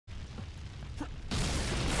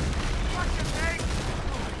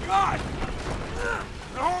God!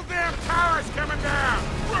 The whole damn tower's coming down!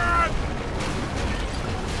 Run!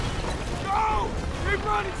 Go! Keep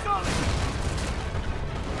running, Sully!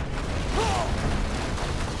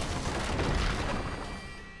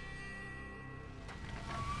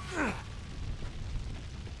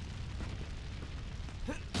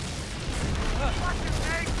 Fucking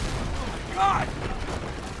thing! God!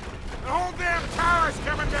 The whole damn tower's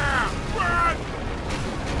coming down! Run!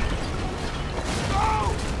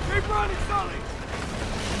 Go! Keep running, Sully!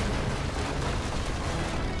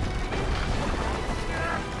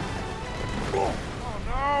 Oh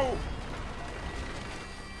no!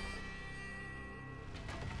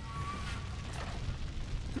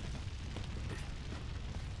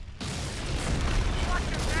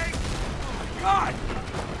 Fucking thing! God!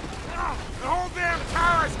 The whole damn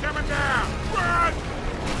tower's coming down! Run!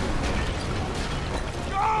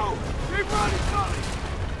 Go! Keep running, Sully!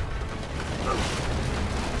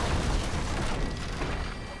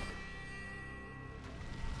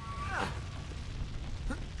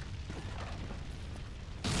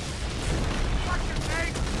 Fucking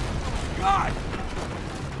thing! God!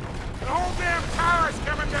 The whole damn tower's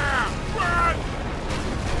coming down! Run!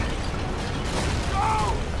 Go!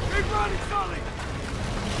 Keep running, Sully!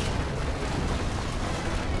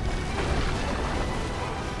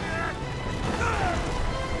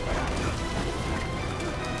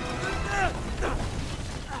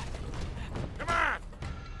 Come on!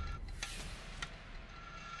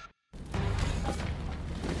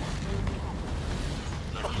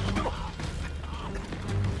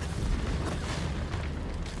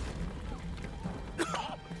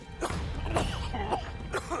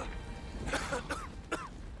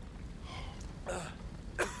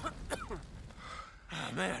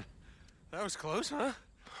 Oh, man. That was close, huh?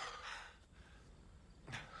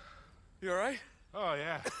 You all right? Oh,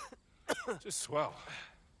 yeah. Just swell.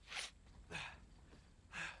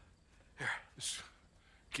 Here. Just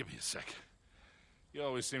give me a sec. You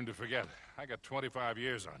always seem to forget. I got 25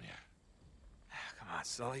 years on you. Come on,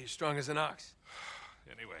 Sully. You're strong as an ox.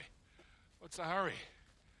 Anyway, what's the hurry?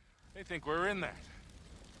 They think we're in that.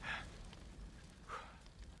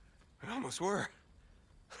 We almost were.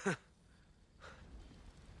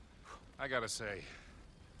 I gotta say,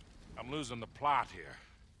 I'm losing the plot here.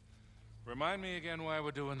 Remind me again why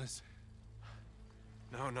we're doing this?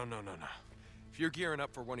 No. If you're gearing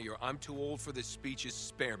up for one of your I'm too old for this speeches,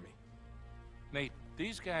 spare me. Nate,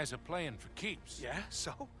 these guys are playing for keeps. Yeah?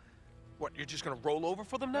 So? What, you're just gonna roll over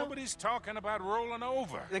for them now? Nobody's talking about rolling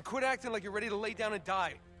over. Then quit acting like you're ready to lay down and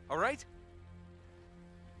die, all right?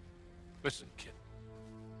 Listen, kid.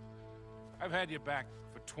 I've had you back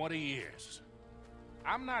for 20 years.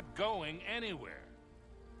 I'm not going anywhere.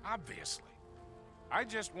 Obviously. I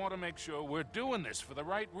just want to make sure we're doing this for the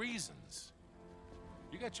right reasons.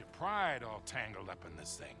 You got your pride all tangled up in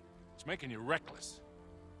this thing. It's making you reckless.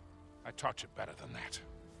 I taught you better than that.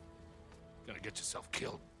 Gonna get yourself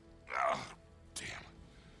killed. Oh, damn.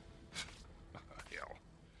 Hell.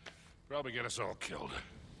 Probably get us all killed.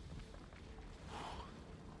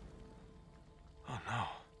 Oh, no.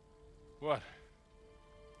 What?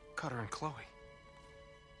 Cutter and Chloe.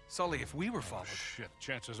 Sully, if we were followed... Shit,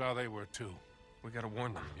 chances are they were too. We gotta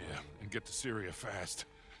warn them. Yeah, and get to Syria fast.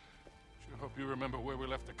 Sure hope you remember where we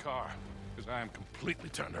left the car, because I am completely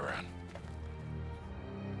turned around.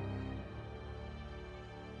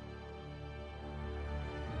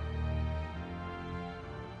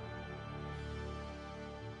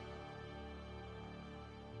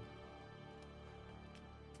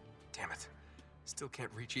 Damn it. Still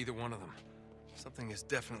can't reach either one of them. Something is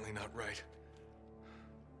definitely not right.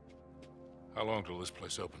 How long till this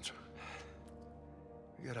place opens?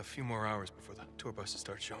 We got a few more hours before the tour buses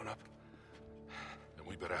start showing up. Then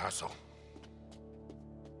we better hustle.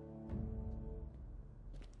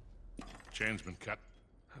 Chain's been cut.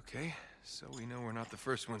 Okay, so we know we're not the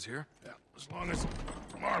first ones here. Yeah, as long as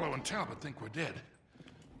Marlowe and Talbot think we're dead,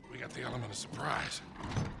 we got the element of surprise.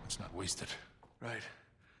 Let's not waste it. Right.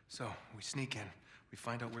 So, we sneak in. We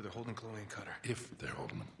find out where they're holding Chloe and Cutter. If they're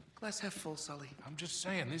holding them. Glass half full, Sully. I'm just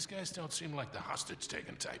saying, these guys don't seem like the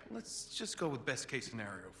hostage-taking type. Let's just go with best case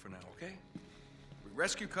scenario for now, okay? We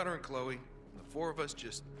rescue Cutter and Chloe, and the four of us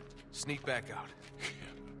just sneak back out.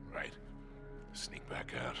 Yeah, right. Sneak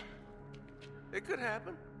back out. It could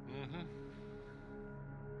happen. Mm-hmm.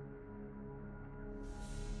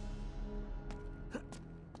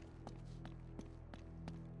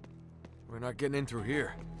 We're not getting in through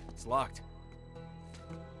here. It's locked.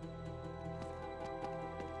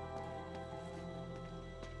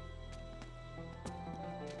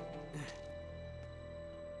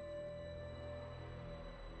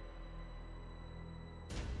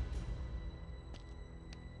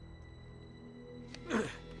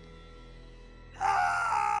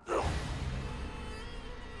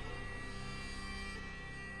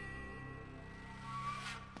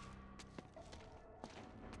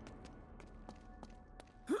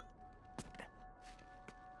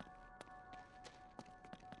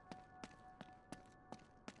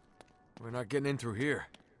 We're not getting in through here.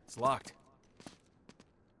 It's locked.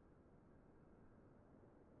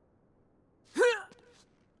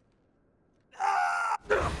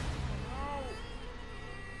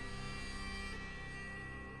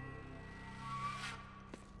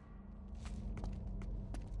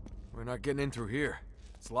 We're not getting in through here.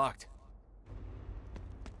 It's locked.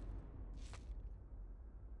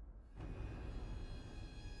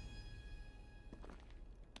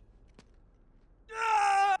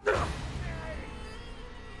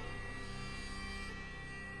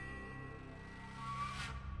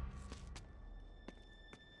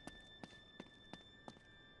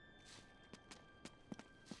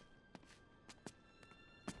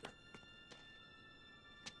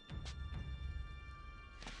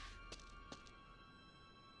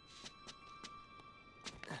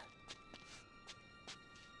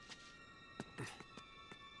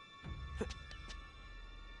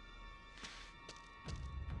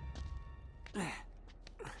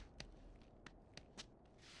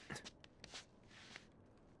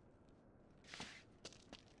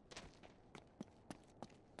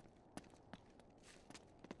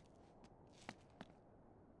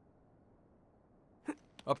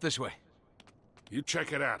 Up this way. You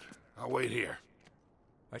check it out. I'll wait here.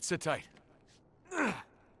 All right, sit tight. Come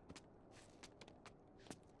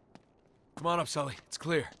on up, Sully. It's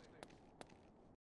clear.